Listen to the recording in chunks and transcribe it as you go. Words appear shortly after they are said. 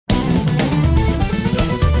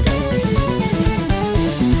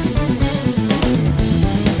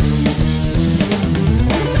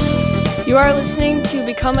You are listening to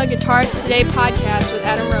Become a Guitarist Today podcast with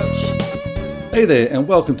Adam Roach. Hey there, and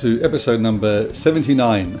welcome to episode number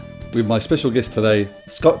 79 with my special guest today,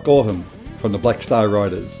 Scott Gorham from the Black Star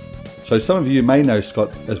Riders. So some of you may know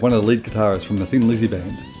Scott as one of the lead guitarists from the Thin Lizzy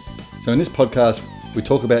band. So in this podcast, we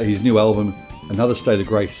talk about his new album, Another State of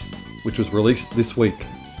Grace, which was released this week.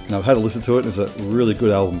 And I've had a listen to it, and it's a really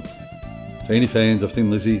good album. So any fans of Thin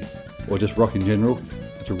Lizzy, or just rock in general,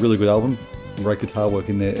 it's a really good album, and great guitar work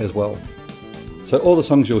in there as well. So all the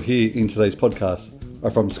songs you'll hear in today's podcast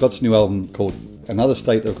are from Scott's new album called Another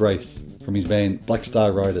State of Grace from his band Black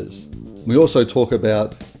Star Riders. We also talk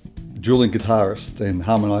about dueling guitarists and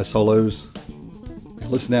harmonised solos.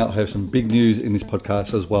 Listen out, I have some big news in this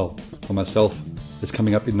podcast as well for myself that's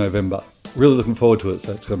coming up in November. Really looking forward to it,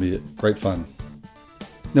 so it's going to be great fun.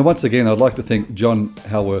 Now once again, I'd like to thank John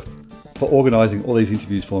Halworth for organising all these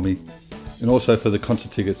interviews for me, and also for the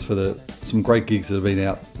concert tickets for some great gigs that have been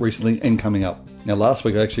out recently and coming up. Now last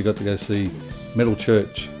week I actually got to go see Metal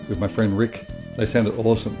Church with my friend Rick. They sounded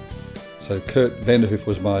awesome. So Kurt Vanderhoof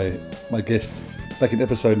was my guest back in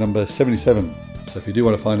episode number 77. So if you do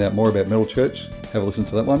want to find out more about Metal Church, have a listen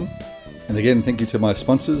to that one. And again, thank you to my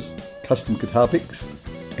sponsors, Custom Guitar Picks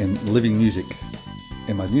and Living Music.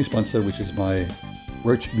 And my new sponsor, which is my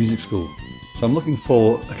Roach Music School. So I'm looking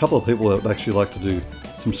for a couple of people that would actually like to do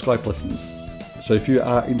some Skype lessons. So if you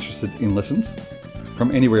are interested in lessons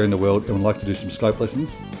from anywhere in the world and would like to do some Skype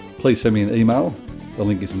lessons, please send me an email. The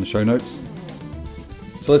link is in the show notes.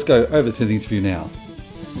 So let's go over to the interview now.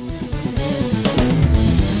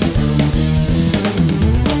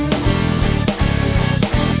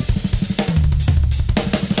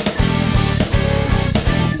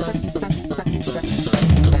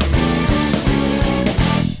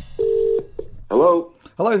 Hello?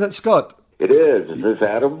 Hello, is that Scott? It is. Is this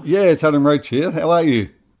Adam? Yeah, it's Adam Roach here. How are you?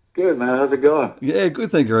 Good, man. How's it going? Yeah,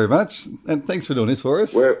 good, thank you very much. And thanks for doing this for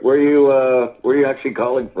us. Where are you actually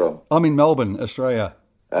calling from? I'm in Melbourne, Australia.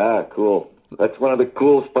 Ah, cool. That's one of the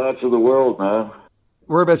cool spots of the world, man.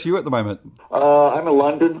 Whereabouts are you at the moment? I'm in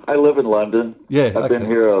London. I live in London. Yeah, I've been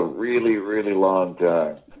here a really, really long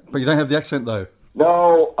time. But you don't have the accent, though.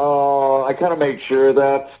 No, I kind of made sure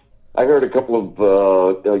that. I heard a couple of,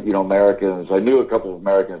 Americans. I knew a couple of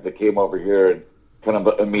Americans that came over here and kind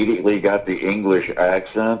of immediately got the English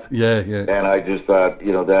accent. Yeah. And I just thought,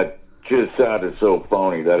 that just sounded so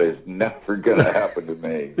phony. That is never going to happen to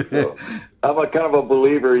me. So, I'm a kind of a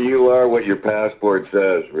believer you are what your passport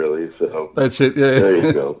says, really. So that's it, yeah. There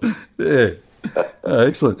you go. Yeah.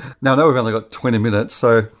 Excellent. Now, I know we've only got 20 minutes,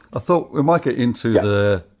 so I thought we might get into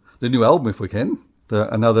the new album if we can.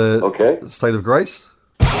 Another State of Grace.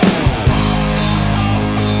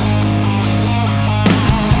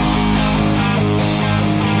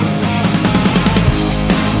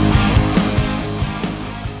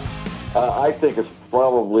 I think it's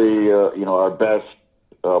probably, our best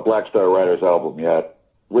Black Star Riders album yet.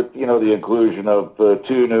 With, the inclusion of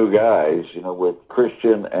two new guys, with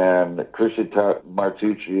Christian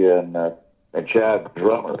Martucci and Chad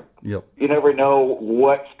drummer. Yep. You never know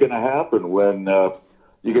what's going to happen when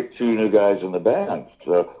you get two new guys in the band.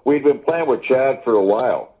 So we've been playing with Chad for a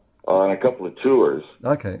while on a couple of tours.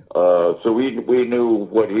 Okay. So we knew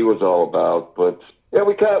what he was all about, but yeah,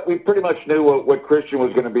 we pretty much knew what Christian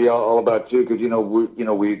was going to be all about too, because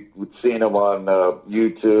we'd seen him on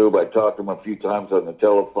YouTube. I talked to him a few times on the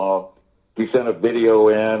telephone. He sent a video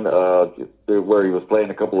in where he was playing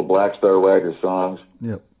a couple of Black Star Riders songs.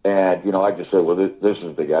 Yep. And I just said, well, this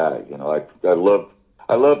is the guy.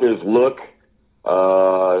 I loved his look.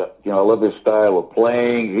 I love his style of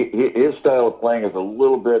playing. His style of playing is a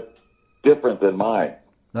little bit different than mine.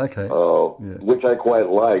 Okay. Which I quite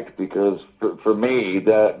liked, because for me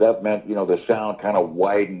that meant the sound kind of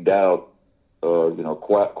widened out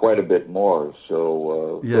quite a bit more.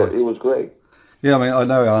 So it was great. Yeah, I mean, I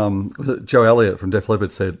know Joe Elliott from Def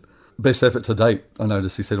Leppard said best effort to date. I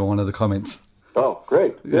noticed he said on one of the comments. Oh,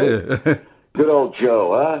 great. Yeah. Good old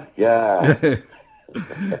Joe, huh? Yeah.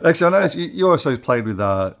 Actually, I noticed you also played with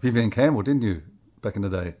Vivian Campbell, didn't you, back in the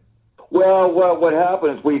day? Well, what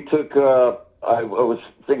happened is we took. I was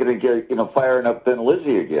thinking of firing up Thin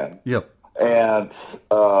Lizzy again. Yep. And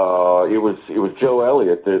it was Joe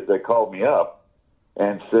Elliott that called me up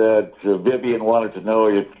and said Vivian wanted to know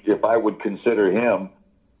if I would consider him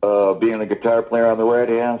being a guitar player on the right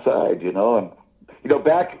hand side, and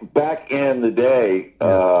back in the day,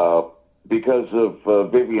 because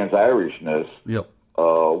of Vivian's Irishness. Yep.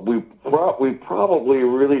 We probably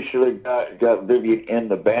really should have got Vivian in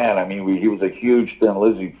the band. I mean, he was a huge Thin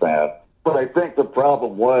Lizzy fan. But I think the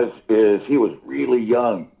problem is he was really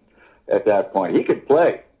young at that point. He could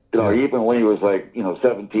play. even when he was like,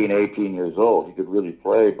 17, 18 years old, he could really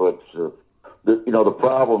play. But, the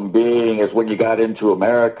problem being is when you got into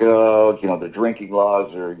America, the drinking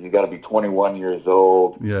laws are, you got to be 21 years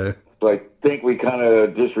old. Yeah. So I think we kind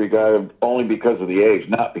of disregard him only because of the age,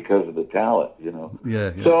 not because of the talent,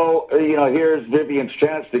 Yeah. So, here's Vivian's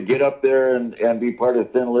chance to get up there and be part of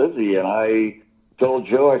Thin Lizzy. And I told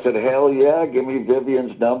Joe, I said, hell yeah, give me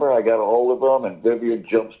Vivian's number. I got a hold of him, and Vivian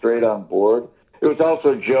jumped straight on board. It was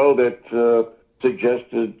also Joe that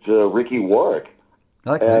suggested Ricky Warwick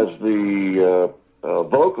as the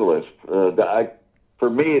vocalist. For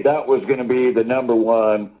me, that was going to be the number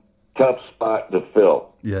one tough spot to fill.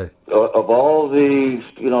 Yeah. Of all these,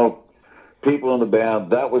 people in the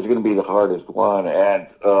band, that was going to be the hardest one. And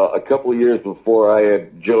a couple of years before,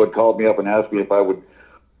 Joe had called me up and asked me if I would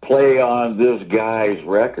play on this guy's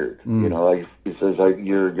record. He says,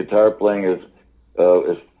 your guitar playing is,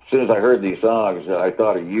 as soon as I heard these songs, I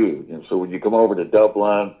thought of you. And so would you come over to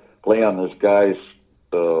Dublin, play on this guy's,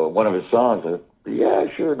 one of his songs? I said, yeah,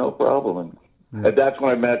 sure, no problem. And that's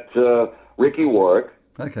when I met Ricky Warwick.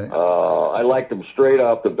 Okay. I liked him straight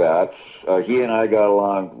off the bat. He and I got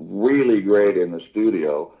along really great in the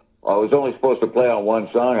studio. I was only supposed to play on one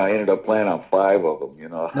song. I ended up playing on 5 of them.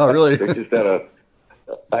 Oh, really?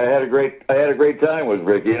 I had a great time with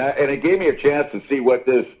Ricky, and it gave me a chance to see what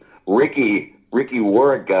this Ricky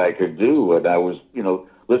Warwick guy could do. And I was,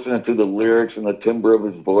 listening to the lyrics and the timbre of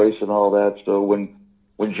his voice and all that. So when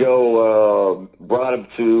Joe brought him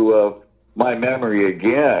to my memory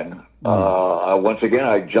again. Once again,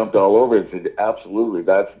 I jumped all over it and said, absolutely,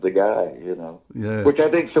 that's the guy, Yeah. Which I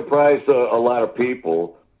think surprised a lot of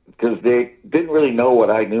people because they didn't really know what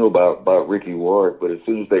I knew about Ricky Warwick, but as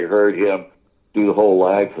soon as they heard him do the whole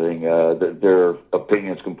live thing, their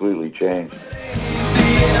opinions completely changed.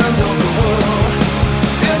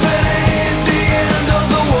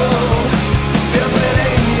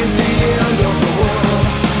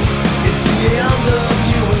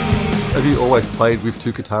 Have you always played with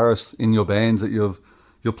 2 guitarists in your bands that you've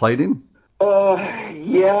played in?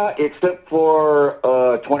 Yeah, except for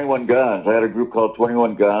 21 Guns. I had a group called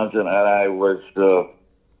 21 Guns, and I was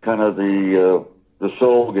kind of the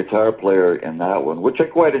sole guitar player in that one, which I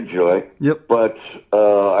quite enjoy. Yep. But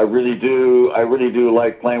I really do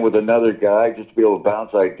like playing with another guy just to be able to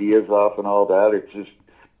bounce ideas off and all that. It's just,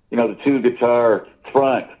 the 2 guitar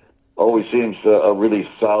front always seems a really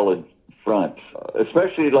solid front,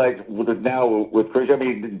 especially like now with Chris. I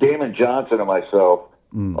mean, Damon Johnson and myself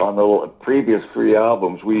on the previous 3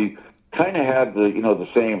 albums, we kind of had the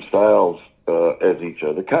same styles as each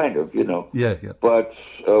other, kind of, Yeah. But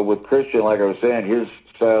with Christian, like I was saying, his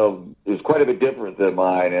style is quite a bit different than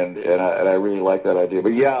mine, and I really like that idea. But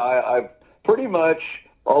yeah, I've pretty much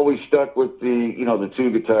always stuck with the the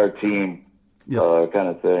 2 guitar team kind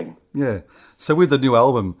of thing. Yeah. So with the new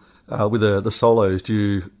album, with the solos, do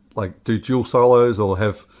you do dual solos or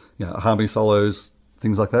have harmony solos,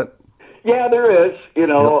 things like that? Yeah, there is.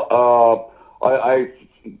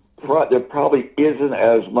 There probably isn't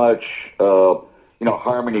as much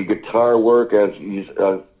harmony guitar work as you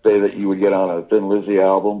say that you would get on a Thin Lizzy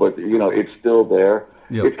album, but it's still there.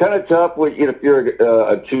 Yep. It's kind of tough if you're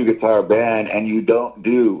a 2 guitar band and you don't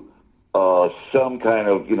do some kind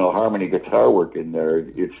of harmony guitar work in there.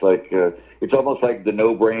 It's like it's almost like the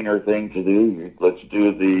no-brainer thing to do. Let's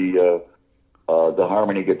do the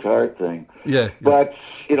harmony guitar thing. Yeah. But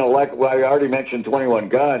like I already mentioned, 21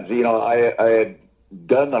 Guns. I had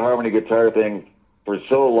done the harmony guitar thing for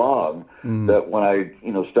so long that when I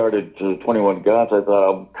started 21 Guns, I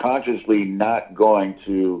thought I'm consciously not going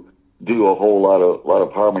to do a whole lot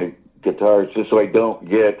of harmony guitars just so I don't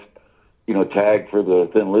get tagged for the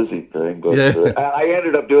Thin Lizzy thing. But I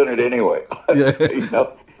ended up doing it anyway. Yeah. It's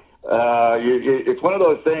one of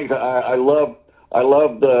those things. I love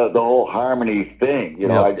the whole harmony thing.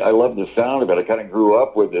 I love the sound of it. I kind of grew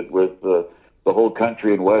up with it, with the whole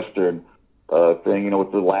country and western thing,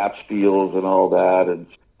 with the lap steels and all that, and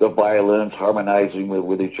the violins harmonizing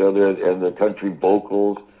with each other, and the country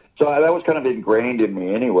vocals. So that was kind of ingrained in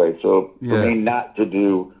me anyway. So for me not to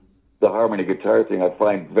do the harmony guitar thing, I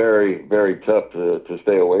find very, very tough to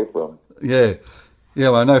stay away from. Yeah. Yeah,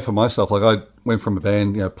 well, I know for myself, I went from a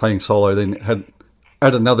band, playing solo, then had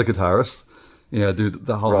another guitarist, do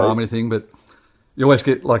the whole harmony thing, but you always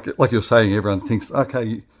get, like you're saying, everyone thinks,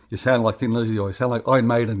 okay, you sound like Thin Lizzy, or you sound like Iron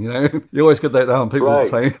Maiden, You always get that people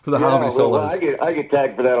saying for the harmony solos. Well, I get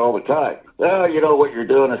tagged for that all the time. Oh, what you're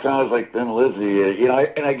doing, it sounds like Thin Lizzy,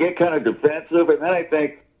 and I get kind of defensive, and then I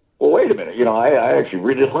think, well, wait a minute, I actually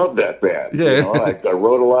really love that band. Yeah. I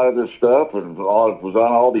wrote a lot of this stuff, and it was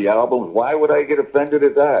on all the albums. Why would I get offended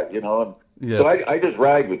at that, And Yeah. So I just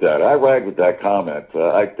ride with that. I ride with that comment.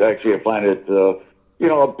 I find it,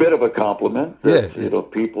 a bit of a compliment. That, Yeah.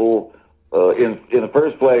 People, in the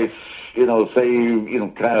first place, say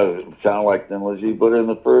you kind of sound like Thin Lizzy, but in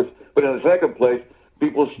the second place,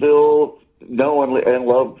 people still know and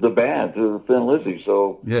love the band, Thin Lizzy.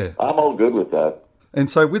 So Yeah. I'm all good with that. And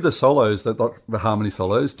so with the solos, the harmony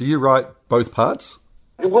solos, do you write both parts?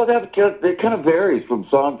 Well, it kind of varies from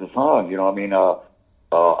song to song.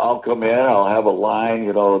 I'll come in, I'll have a line,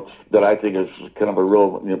 that I think is kind of a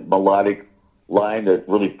real melodic line that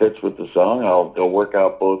really fits with the song. I'll work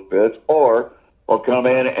out both bits, or I'll come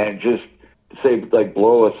in and just say, like,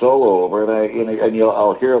 blow a solo over it,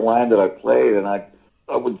 I'll hear a line that I played, and I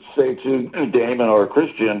would say to Damon or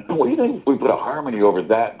Christian, what do you think if we put a harmony over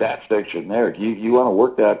that section there? You want to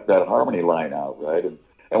work that harmony line out, right?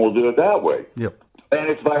 And we'll do it that way. Yep. And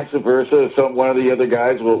it's vice versa. One of the other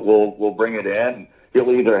guys will bring it in. He'll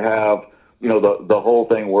either have, the whole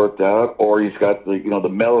thing worked out, or he's got the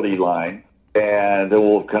melody line, and then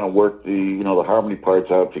we'll kind of work the harmony parts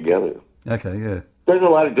out together. Okay, yeah. There's a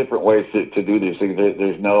lot of different ways to do these things.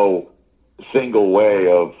 There's no single way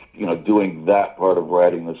of, doing that part of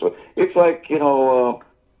writing this. It's like,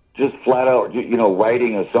 just flat out,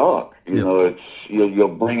 writing a song.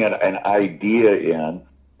 You'll bring an idea in,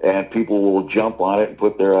 and people will jump on it and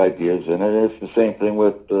put their ideas in it. It's the same thing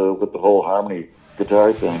with the whole harmony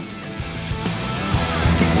guitar thing.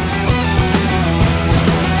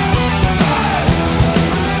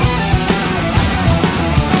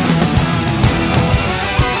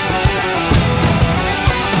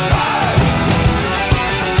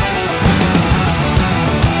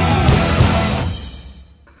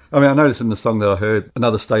 I mean, I noticed in the song that I heard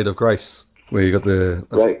Another State of Grace, where you got the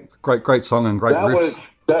great song and great riffs.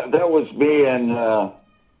 That was me and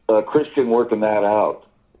Christian working that out.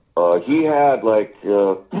 He had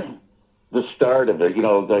the start of it,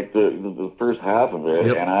 like the first half of it,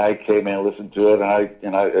 yep. And I came in and listened to it,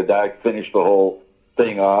 and I finished the whole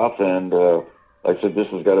thing off, and I said, this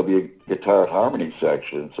has got to be a guitar harmony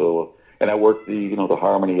section. So, and I worked the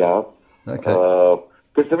harmony out. Okay.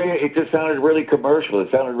 Because to me, it just sounded really commercial.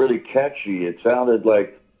 It sounded really catchy. It sounded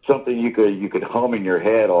like something you could hum in your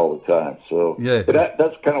head all the time. So yeah.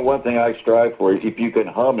 That's kind of one thing I strive for. If you can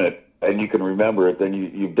hum it and you can remember it, then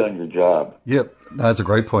you've done your job. Yep, no, that's a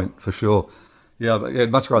great point for sure. Yeah, but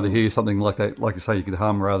I'd much rather hear something like that, like you say, you could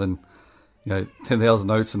hum rather than 10,000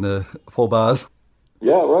 notes in the 4 bars.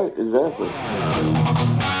 Yeah, right, exactly.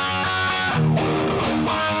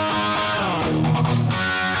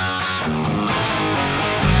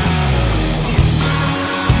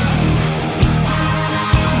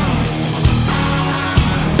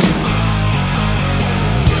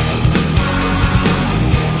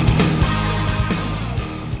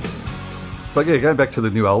 So yeah, going back to the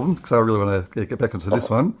new album, because I really want to get back into this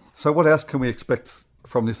one. So what else can we expect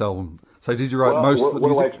from this album? So did you write most of the music?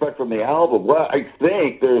 What do I expect from the album? Well, I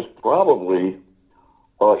think there's probably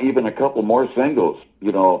even a couple more singles,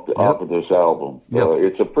 off of this album. Yep.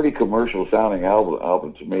 It's a pretty commercial sounding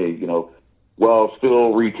album to me, while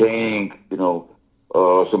still retaining,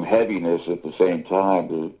 some heaviness at the same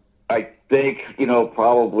time. I think,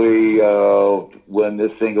 probably when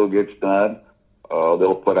this single gets done,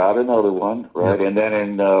 they'll put out another one, right? Yep. And then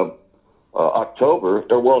in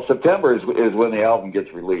September is when the album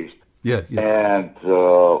gets released. Yeah. And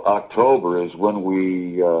October is when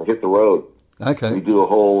we hit the road. Okay. We do a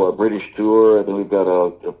whole British tour, and then we've got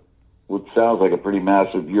what sounds like a pretty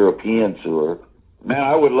massive European tour.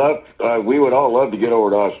 Man, we would all love to get over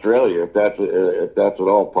to Australia if that's at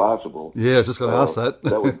all possible. Yeah, I was just going to ask that.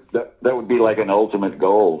 that would be like an ultimate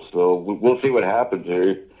goal. So we'll see what happens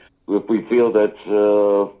here. If we feel that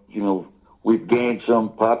we've gained some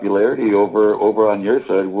popularity over on your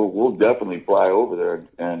side, we'll definitely fly over there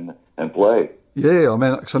and play. Yeah, I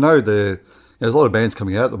mean, because I know there's a lot of bands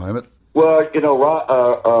coming out at the moment. Well,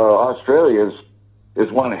 Australia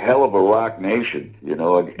is one hell of a rock nation,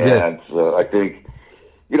 and I think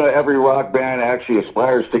every rock band actually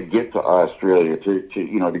aspires to get to Australia,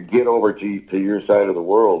 to get over to your side of the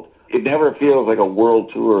world. It never feels like a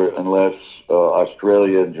world tour unless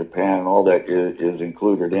Australia and Japan and all that is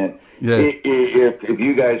included in. Yeah. If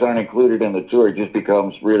you guys aren't included in the tour, it just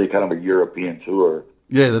becomes really kind of a European tour.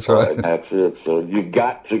 Yeah, that's right. And that's it. So you've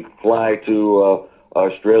got to fly to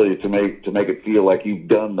Australia to make it feel like you've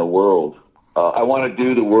done the world. I want to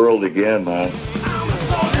do the world again, man. I'm a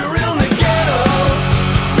soldier in the ghetto,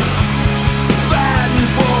 fighting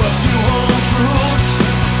for a few home truths.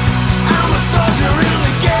 I'm a soldier in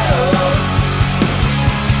the ghetto.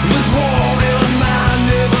 There's war in my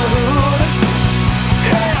neighborhood.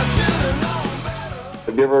 Hey, I should have known better.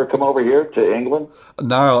 Have you ever come over here to England?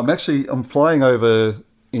 No, I'm flying over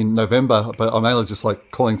in November, but I'm only just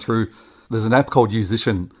like calling through. There's an app called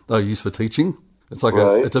Musician that I use for teaching. It's like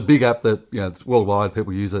it's a big app that, it's worldwide,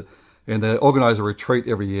 people use it. And they organise a retreat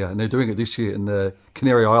every year, and they're doing it this year in the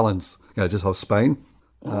Canary Islands, just off Spain.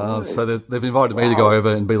 So they've invited me to go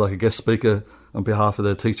over and be like a guest speaker on behalf of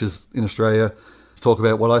the teachers in Australia to talk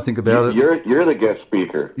about what I think about it. You're the guest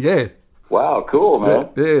speaker. Yeah. Wow, cool, man.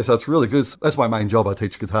 Yeah, so it's really good. That's my main job. I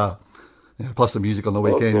teach guitar, plus the music on the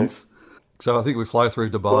weekends. Okay. So I think we fly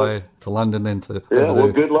through Dubai to London and to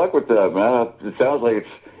good luck with that, man. It sounds like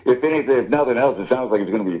if nothing else, it sounds like it's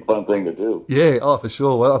going to be a fun thing to do. Yeah, for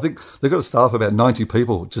sure. Well, I think they've got a staff of about 90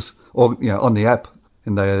 people just on the app,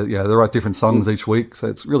 and they write different songs each week, so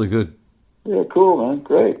it's really good. Yeah, cool, man.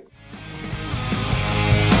 Great.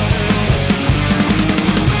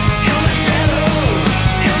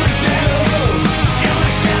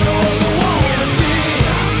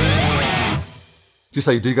 Do you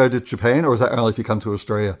say you do go to Japan, or is that only if you come to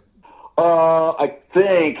Australia? I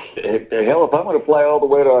think, hell, if I'm going to fly all the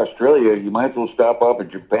way to Australia, you might as well stop off at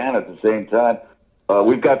Japan at the same time.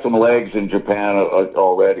 We've got some legs in Japan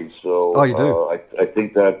already, so you do? I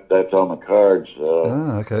think that's on the cards.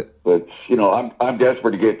 Okay. But I'm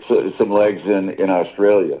desperate to get some legs in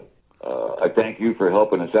Australia. I thank you for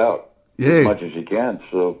helping us out as much as you can,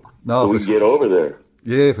 so we can get over there.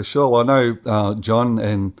 Yeah, for sure. Well, I know John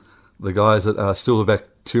and the guys that are still back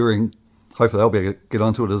touring, hopefully they'll be able to get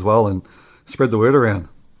onto it as well and spread the word around.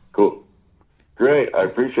 Cool. Great. I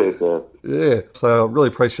appreciate that. Yeah. So I really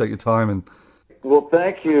appreciate your time. And well,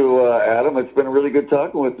 thank you, Adam. It's been really good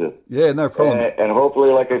talking with you. Yeah, no problem. And hopefully,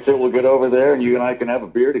 like I said, we'll get over there and you and I can have a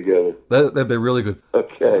beer together. That'd be really good.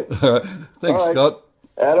 Okay. All right. Thanks, Scott.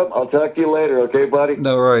 Adam, I'll talk to you later, okay, buddy?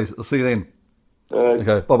 No worries. I'll see you then.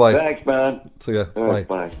 Okay, bye-bye. Thanks, man. See ya. Right,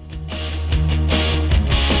 bye.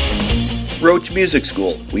 Roach Music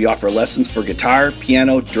School. We offer lessons for guitar,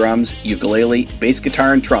 piano, drums, ukulele, bass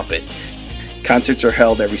guitar, and trumpet. Concerts are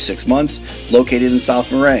held every 6 months, located in South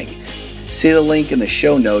Morang. See the link in the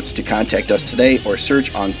show notes to contact us today or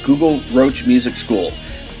search on Google Roach Music School.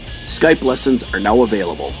 Skype lessons are now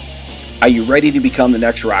available. Are you ready to become the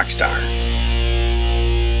next rock star?